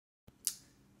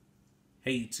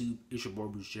Hey YouTube, it's your boy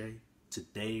Bruce J.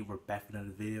 Today we're back with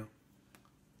another video.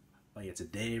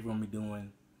 Today we're gonna be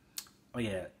doing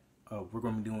a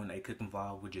cooking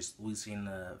vlog with just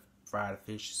Louisiana fried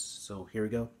fish. So here we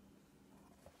go.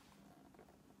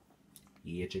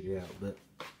 Yeah, check it out. But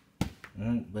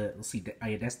let's see.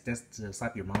 That's to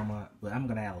slap your mama. But I'm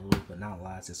gonna add a little, but not a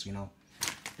lot. Since the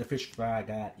fish fry I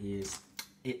got is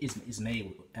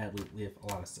made with a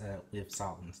lot of with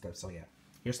salt and stuff. So yeah,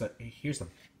 here's the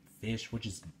fish, which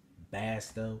is bass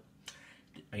though.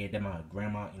 That my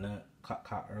grandma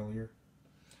caught earlier,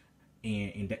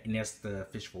 and that's the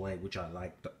fish fillet, which I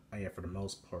like for the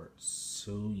most part.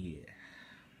 So yeah.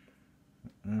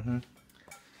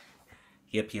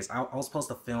 Yep. Yes. I was supposed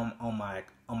to film on my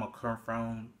current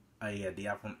phone. The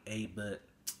iPhone 8, but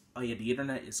the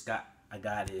internet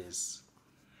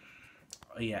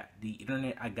the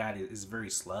internet I got is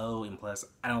very slow, and plus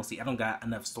I don't got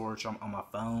enough storage on my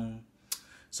phone.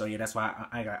 So yeah, that's why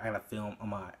I gotta film on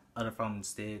my other phone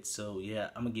instead. So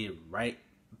yeah, I'm gonna get right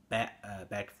back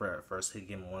for a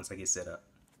second once I get set up.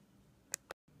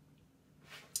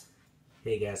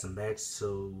 Hey guys, I'm back.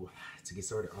 So to get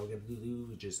started, all we're gonna do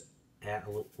is just add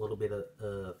a little bit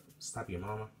of stop your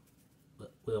mama,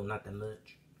 but well, not that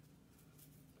much.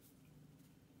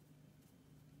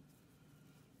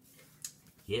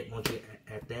 Yep, once you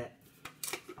add that,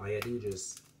 all you gotta do is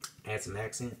just add some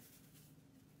accent.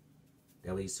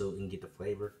 That way, so you can get the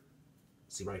flavor.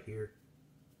 See right here.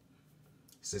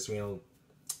 Since the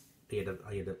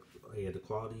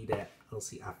quality that I'll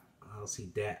see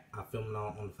that I filmed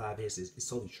on the 5S is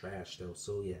totally trash though.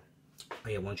 So yeah.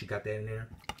 Once you got that in there,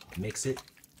 mix it.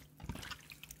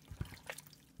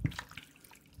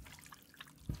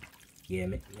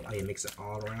 Mix it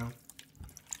all around.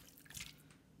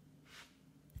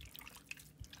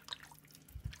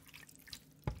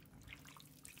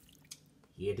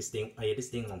 This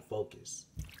thing on focus.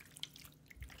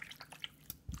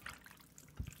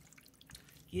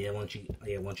 Once you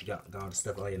got all the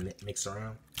stuff mix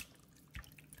around,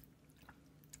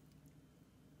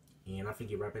 and I think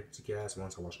get right back to you guys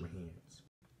once I wash my hands.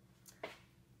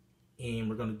 And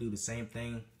we're gonna do the same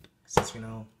thing since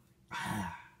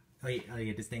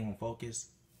this thing on focus.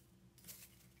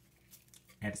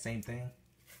 Add the same thing.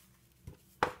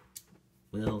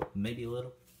 Well, maybe a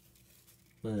little,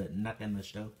 but not that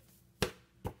much though.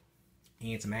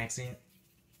 And some accent.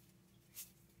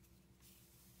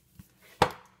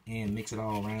 And mix it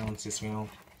all around since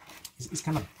it's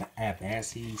kind of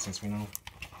bassy since I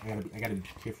gotta be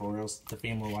careful or else the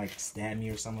fan will like stab me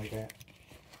or something like that.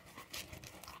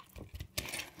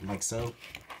 Like so.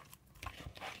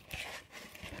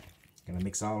 Gonna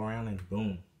mix all around and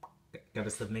boom. Got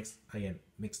the stuff mixed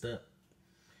up.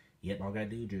 Yep, all I gotta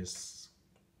do just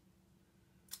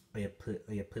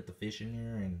put the fish in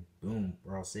there and boom,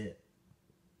 we're all set.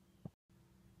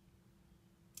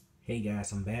 Hey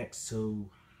guys, I'm back. So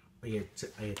to get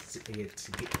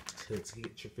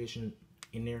your fish in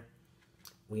there,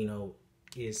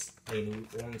 it's a New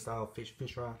Orleans style fish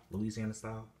fry, Louisiana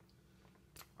style.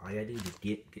 All you gotta do is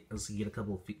get a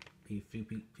couple of few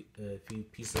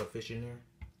pieces of fish in there.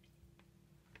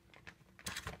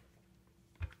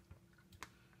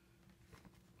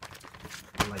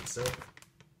 Like so.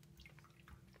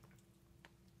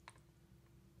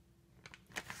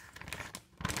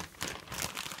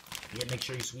 Make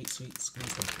sure you squeeze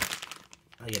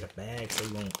the bag so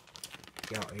you won't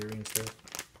get out air and stuff.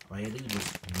 All you do is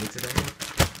just mix it in.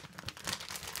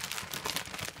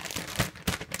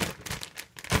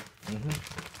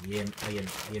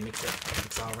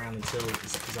 Mix all around until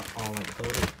it's all like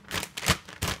coated.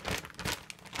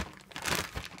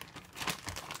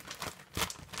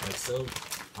 Like so,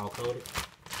 all coated.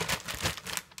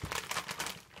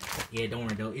 Don't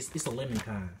worry though, it's a lemon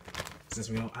kind. Since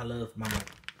I love my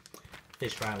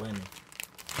fish fry lemon.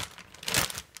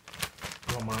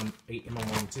 My mom ate, and my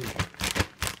mom too.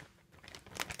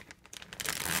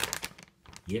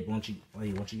 Yep, once you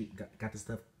got the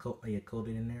stuff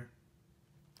coated in there.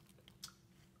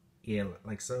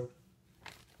 Like so.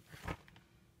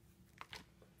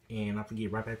 And I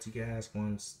forget right back to you guys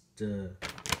once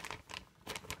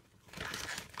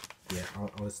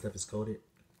all this stuff is coated.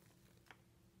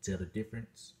 Tell the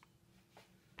difference.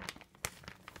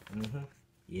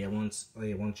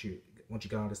 Once you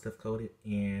got all this stuff coated,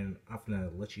 and I'm gonna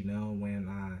let you know when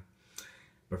I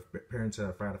prepare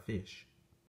to fry the fish.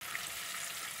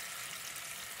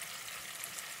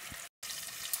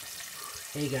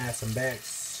 Hey guys, I'm back.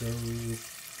 So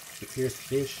here's the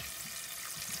fish.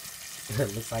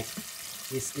 It looks like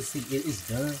it's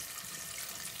done.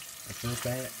 The first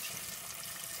batch.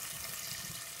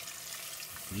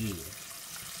 Yeah.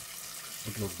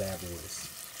 Look at those bad boys.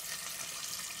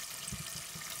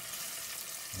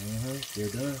 They're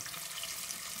done.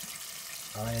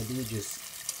 All I do is just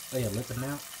lift them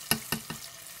out,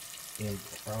 and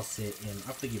we're all set. And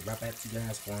I'll get right back to you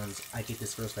guys once I get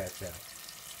this first batch out.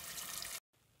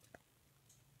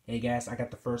 Hey guys, I got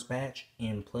the first batch,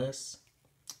 and plus,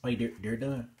 they're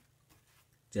done.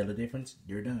 Tell the difference?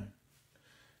 They're done.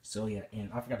 So yeah,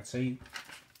 and I forgot to tell you.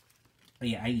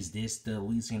 I use the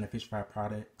Louisiana fish fry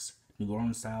products, New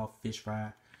Orleans style fish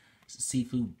fry,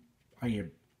 seafood,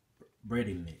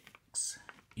 breading mix.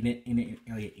 And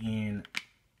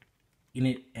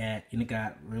it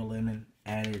got real lemon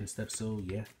added and stuff. So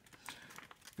yeah,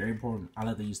 very important. I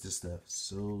like to use this stuff.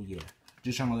 So yeah,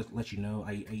 just trying to let you know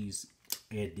I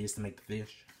add this to make the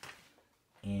fish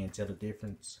and tell the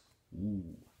difference.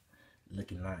 Ooh,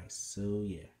 looking nice. So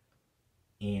yeah,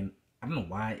 and I don't know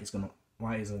why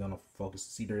isn't gonna focus.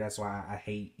 See there, that's why I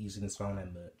hate using this phone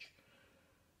that much.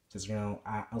 Cause I'm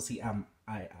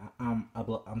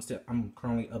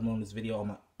currently uploading this video on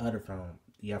my other phone,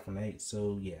 the iPhone 8.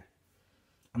 So yeah,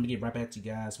 I'm gonna get right back to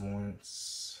you guys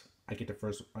once I get the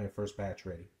first batch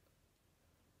ready.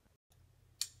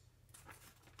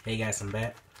 Hey guys, I'm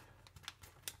back.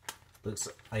 Looks,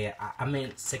 I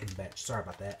meant second batch. Sorry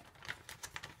about that.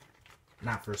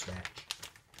 Not first batch.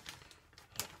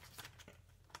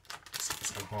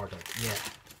 It's kind of hard though. Yeah.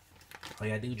 All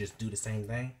you gotta do is just do the same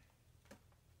thing.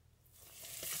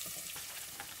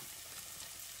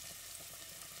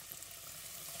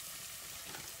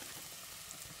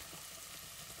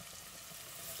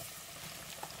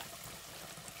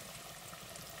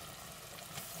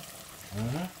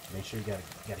 Make sure you gotta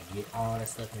get all that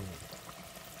stuff in there.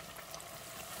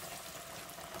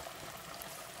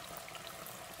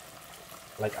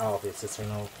 Like all of it, since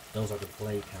those are the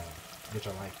blade kind, which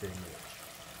I like very much.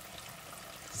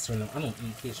 Since I don't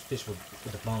eat fish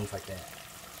with the bones like that.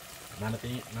 Not a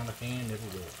fan, never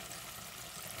will.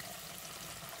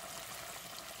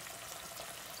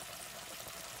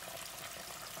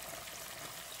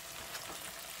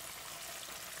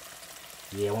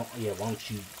 Yeah, once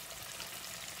you're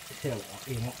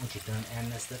done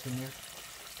adding that stuff in there,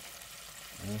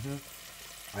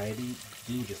 all you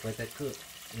do just let that cook,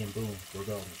 and boom, we're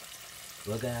golden.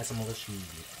 Well, guys, I'm gonna let you.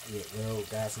 Yeah, well,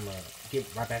 guys, I'm gonna get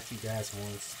right back to you guys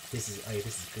once this is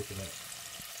cooking up.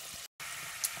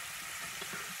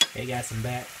 Hey guys, I'm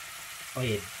back. Oh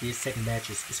yeah, this second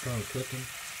batch is currently cooking.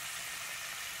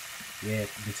 Yeah,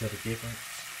 you can tell the difference.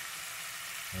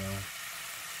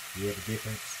 Yeah, the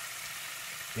difference.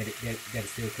 That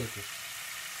it's still cooking.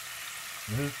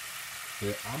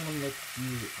 But I'm gonna let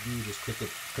you just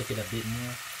cook it a bit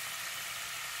more.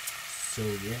 So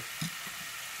yeah,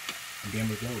 and then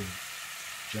we're going.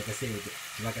 Like I said,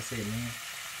 man.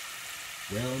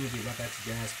 Well, let me get right back to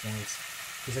you guys once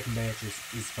the second batch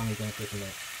is finally done cooking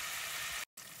up.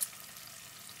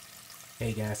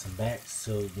 Hey guys, I'm back.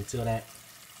 So until that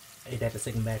the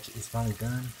second batch is finally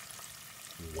done.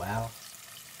 Wow,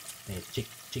 and check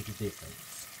the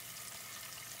difference.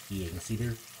 Yeah, you can see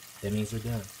there. That means they're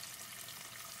done.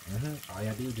 All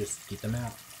y'all do is just get them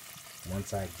out.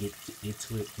 Once I get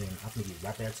to it, then I'm gonna get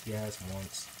right back to you guys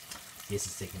once this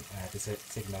second batch is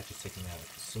taken out.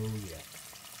 So yeah.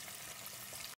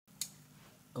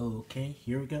 Okay,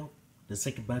 here we go. The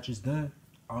second batch is done.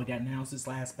 All I got now is this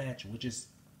last batch, which is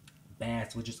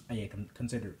bass, which is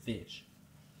considered fish.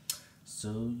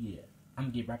 So yeah, I'm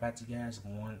gonna get right back to you guys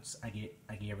once I get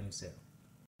everything set.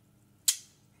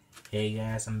 Hey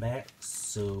guys, I'm back.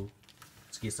 So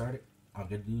let's get started. All I'm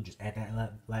gonna do is just add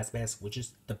that last bass, which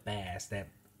is the bass that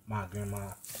my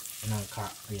grandma and I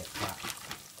caught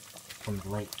from the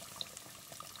lake.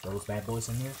 Those bad boys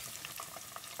in there.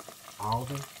 All of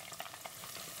them.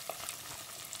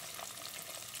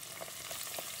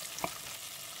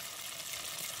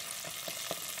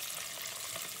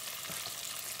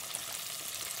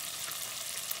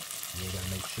 Yeah, you gotta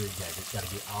make sure you gotta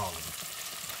get all of them.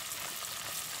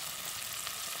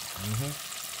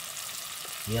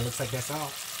 Yeah, looks like that's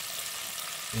all.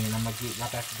 And I'm gonna get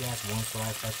right back to you guys once the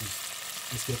last batch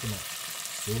is cooking up.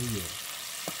 So yeah.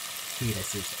 Here,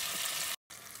 that's it.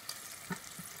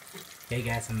 Hey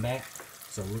guys, I'm back.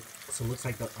 So looks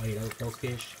like those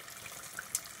fish.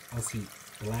 Let's see,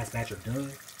 the last batch are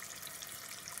done.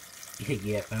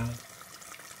 Yeah, found.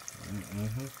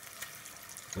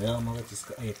 Well, I'm gonna let this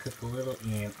cook a little,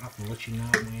 and I'm gonna let you know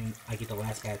when I get the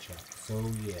last batch out.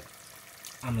 So yeah,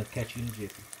 I'm gonna catch you in a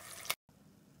jiffy.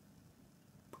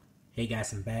 Hey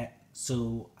guys, I'm back.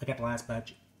 So I got the last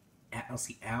batch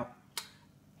out,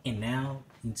 and now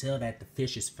you can tell that the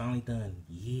fish is finally done.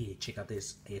 Yeah, check out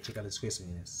this. Yeah, check out this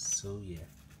crispiness. So yeah,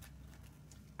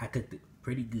 I cooked it.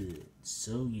 pretty good.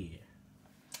 So yeah.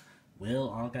 Well,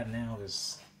 all I got now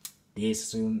is this.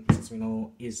 Since we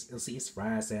know it's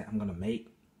fries that I'm gonna make.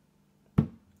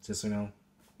 Just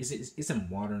it's in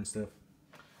water and stuff.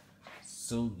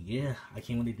 So yeah, I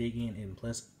can't really dig in, and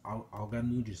plus, all gotta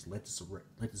do just let this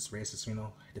rest. Since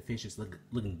the fish is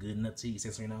looking good enough to eat.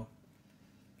 Since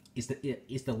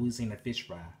it's the Louisiana fish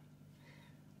fry,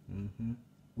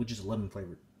 which is lemon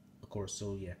flavored, of course.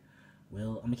 So yeah,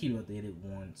 well, I'm gonna keep you updated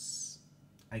once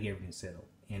I get everything settled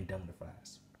and done with the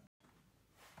fries.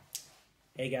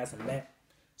 Hey guys, I'm back.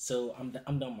 So I'm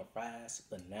done with my fries,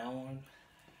 but now on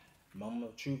moment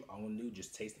of truth, all I'm gonna do is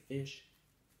just taste the fish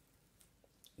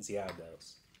and see how it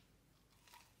goes.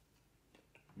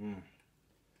 Man,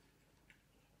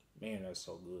 that's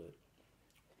so good.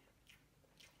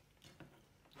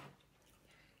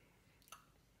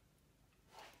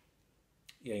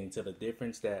 Yeah, you can tell the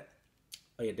difference that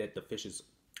that the fish is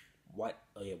white.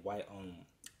 White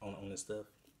on this stuff.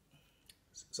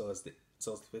 So it's the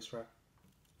fish fry.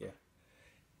 Yeah,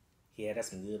 yeah,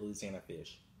 that's some good Louisiana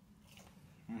fish.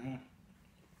 And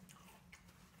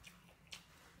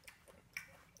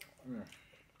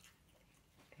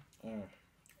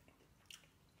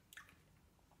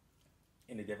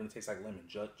it definitely tastes like lemon,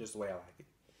 just the way I like it.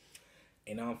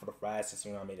 And now for the fries, since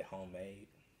I made it homemade,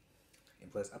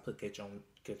 and plus I put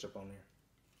ketchup on there,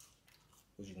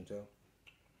 as you can tell.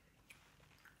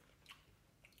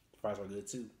 The fries are good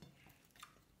too.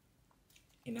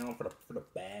 And now for the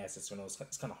bass, it's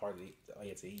kind of hard to eat.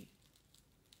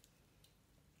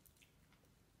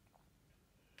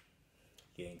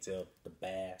 You can tell the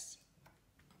bass.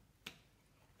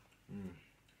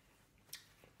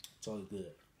 It's all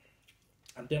good.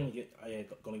 I'm definitely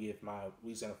gonna give my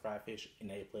Louisiana fried fish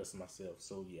an A+ myself.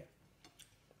 So yeah,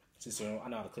 since I know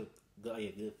how to cook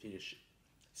good fish.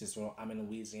 Since I'm in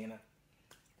Louisiana,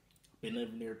 been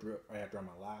living there throughout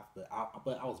my life, but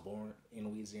I was born in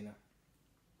Louisiana.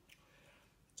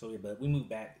 So yeah, but we moved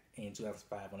back in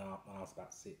 2005 when I was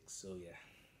about 6. So yeah,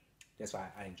 that's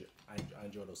why I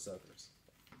enjoy those suckers,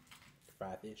 the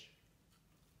fried fish.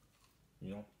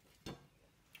 You know.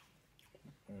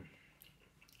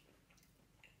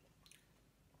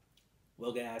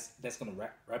 Well, guys, that's gonna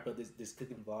wrap up this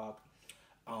cooking vlog.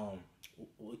 Um,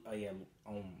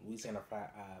 Louisiana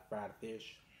fried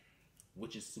fish,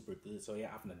 which is super good. So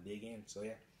yeah, I'm gonna dig in. So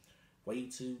yeah, for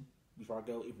YouTube, before I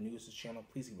go, if you're new to this channel,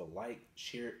 please give a like,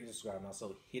 share, and subscribe, and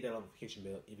also hit that notification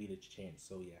bell if you get a chance.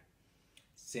 So yeah,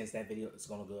 since that video is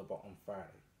gonna go up on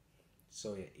Friday.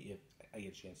 So yeah, if I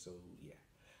get a chance. So yeah,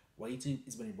 for YouTube,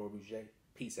 it's been your boy J.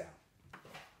 Peace out.